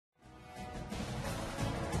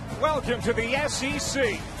Welcome to the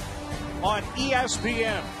SEC on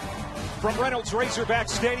ESPN. From Reynolds Razorbacks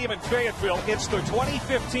Stadium in Fayetteville, it's the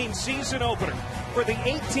 2015 season opener for the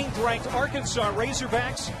 18th ranked Arkansas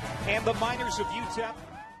Razorbacks and the Miners of UTEP.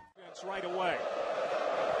 That's right away.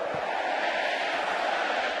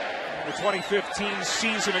 The 2015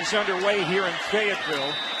 season is underway here in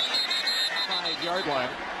Fayetteville. 5-yard line.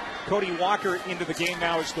 Cody Walker into the game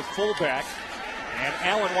now as the fullback. And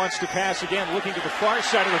Allen wants to pass again, looking to the far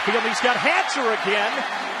side of the field. He's got Hatcher again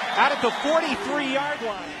out at the 43-yard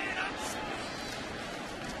line.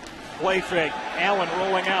 Play fake. Allen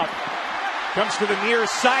rolling out. Comes to the near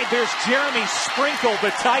side. There's Jeremy Sprinkle,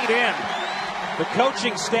 the tight end. The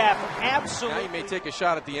coaching staff absolutely. Now you may take a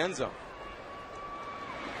shot at the end zone.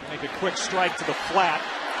 Make a quick strike to the flat.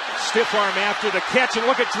 Stiff arm after the catch, and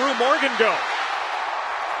look at Drew Morgan go.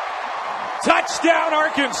 Touchdown,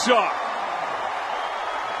 Arkansas.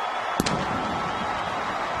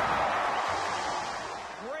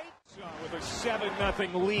 With a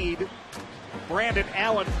 7-0 lead. Brandon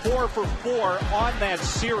Allen 4 for 4 on that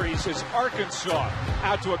series as Arkansas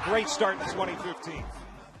out to a great start in 2015.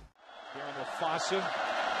 Darren LaFossa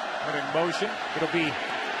put in motion. It'll be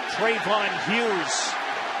Trayvon Hughes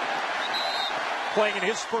playing in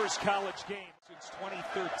his first college game since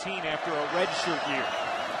 2013 after a redshirt year.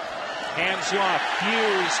 Hands off.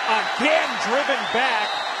 Hughes again driven back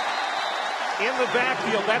in the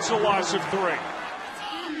backfield. That's a loss of 3.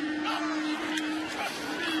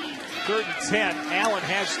 3rd and 10. Allen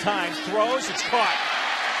has time. Throws. It's caught.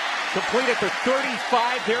 Complete at the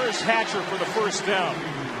 35. There is Hatcher for the first down.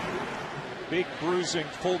 Big bruising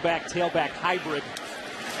fullback tailback hybrid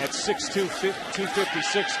at 6'2",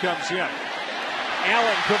 256 comes in.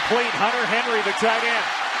 Allen complete. Hunter Henry the tight end.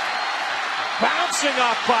 Bouncing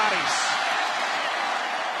off bodies.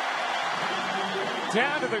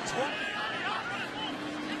 Down to the 20.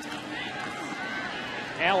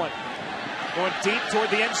 Allen going deep toward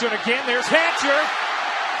the end zone again. There's Hatcher.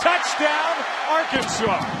 Touchdown,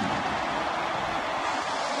 Arkansas.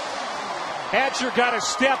 Hatcher got a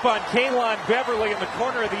step on Kalon Beverly in the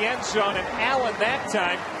corner of the end zone, and Allen that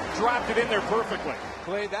time dropped it in there perfectly.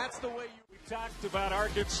 Clay, that's the way you... We talked about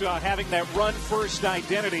Arkansas having that run-first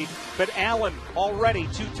identity, but Allen already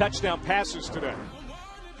 2 touchdown passes today.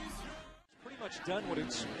 Pretty much done what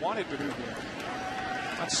it's wanted to do here.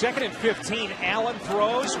 On 2nd and 15, Allen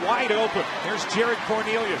throws wide open. There's Jared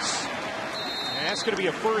Cornelius. And that's going to be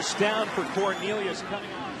a first down for Cornelius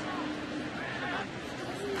coming off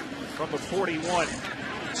from the 41.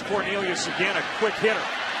 It's Cornelius again, a quick hitter.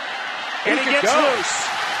 And he gets loose.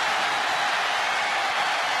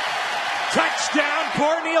 Touchdown,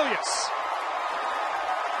 Cornelius.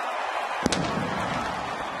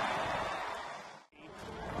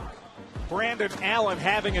 Brandon Allen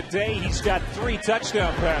having a day. He's got 3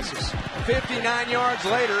 touchdown passes. 59 yards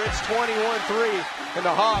later, it's 21-3, and the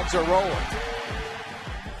Hogs are rolling.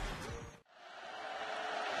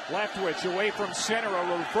 Leftwich away from center,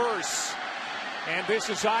 a reverse. And this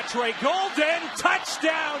is Atre Golden.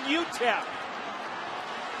 Touchdown, UTEP.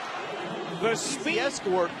 The speed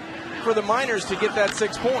escort for the Miners to get that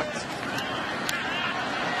 6 points.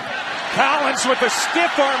 Collins with the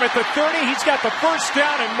stiff arm at the 30. He's got the first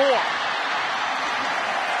down and more.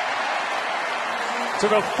 To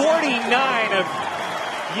the 49 of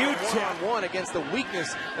UTEP. 1-on-1 against the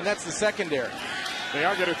weakness, and that's the secondary. They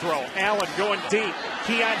are going to throw. Allen going deep.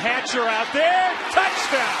 Keon Hatcher out there.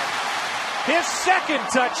 Touchdown. His 2nd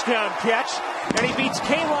touchdown catch, and he beats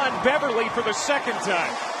Kalon Beverly for the 2nd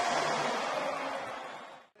time.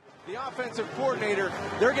 The offensive coordinator,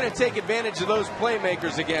 they're going to take advantage of those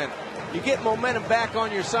playmakers again. You get momentum back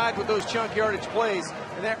on your side with those chunk yardage plays,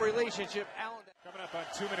 and that relationship. Allen coming up on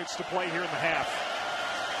 2 minutes to play here in the half.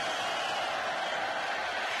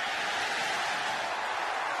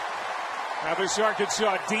 Now this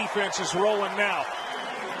Arkansas defense is rolling now.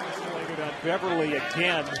 Laid it on Beverly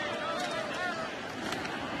again.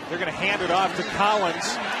 They're going to hand it off to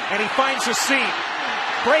Collins, and he finds a seam.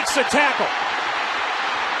 Breaks the tackle.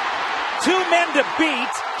 2 men to beat.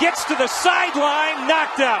 Gets to the sideline,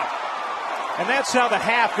 knocked out. And that's how the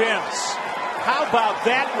half ends. How about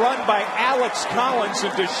that run by Alex Collins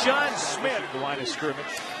and Deshaun Smith? The line of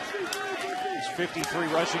scrimmage. He's 53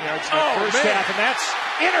 rushing yards in the first half, and that's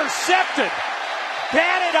intercepted.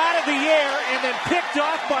 Batted out of the air and then picked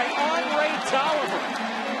off by Andre Tolliver.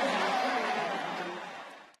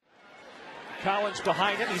 Collins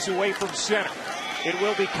behind him. He's away from center. It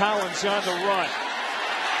will be Collins on the run.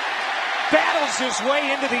 Battles his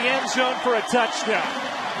way into the end zone for a touchdown.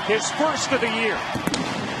 His first of the year.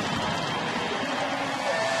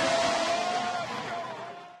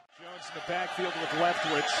 in the backfield with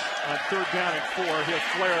Leftwich on 3rd down and 4. He'll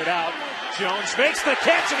flare it out. Jones makes the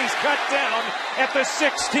catch, and he's cut down at the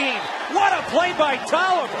 16. What a play by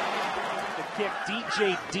Tolliver. The kick,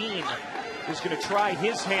 DJ Dean is going to try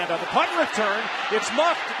his hand on the punt return. It's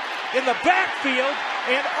muffed in the backfield,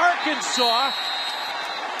 and Arkansas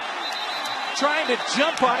trying to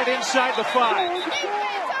jump on it inside the 5.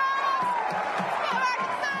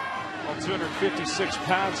 Well, 256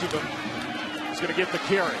 pounds of him is going to get the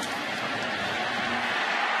carry.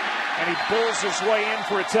 And he bulls his way in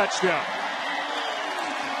for a touchdown.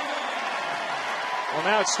 Well,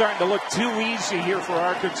 now it's starting to look too easy here for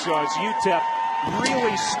Arkansas as UTEP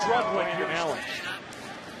really struggling here. Allen.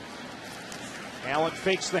 Allen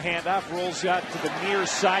fakes the handoff, rolls out to the near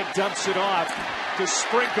side, dumps it off to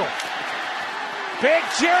Sprinkle. Big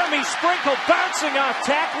Jeremy Sprinkle bouncing off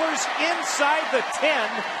tacklers inside the 10,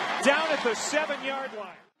 down at the 7-yard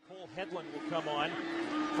line. Cole Headland will come on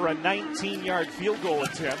for a 19-yard field goal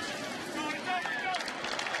attempt.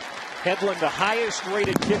 Headland, the highest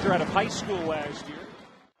rated kicker out of high school last year.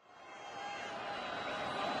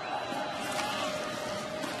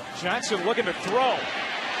 Johnson looking to throw,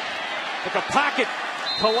 but the pocket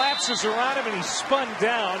collapses around him and he's spun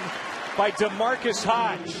down by DeMarcus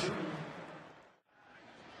Hodge.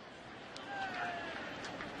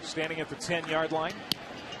 Standing at the 10-yard line.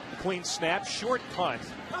 Clean snap, short punt.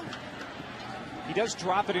 He does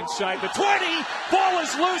drop it inside the 20. Ball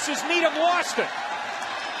is loose as Needham lost it.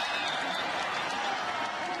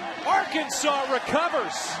 Arkansas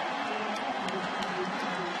recovers.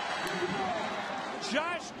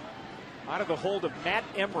 Josh out of the hold of Matt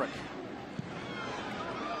Emmerich.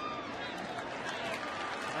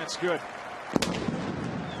 That's good.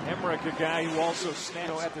 Emmerich, a guy who also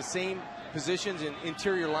snaps at the same positions in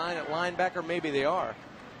interior line at linebacker. Maybe they are.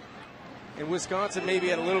 In Wisconsin,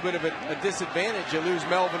 maybe at a little bit of a disadvantage. You lose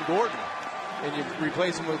Melvin Gordon, and you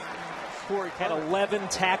replace him with Corey. Had 11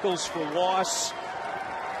 tackles for loss.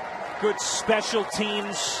 Good special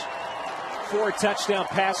teams. 4 touchdown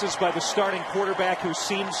passes by the starting quarterback, who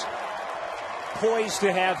seems poised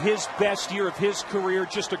to have his best year of his career.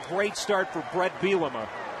 Just a great start for Brett Bielema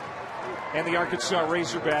and the Arkansas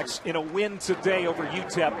Razorbacks in a win today over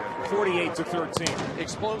UTEP, 48-13.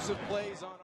 Explosive plays on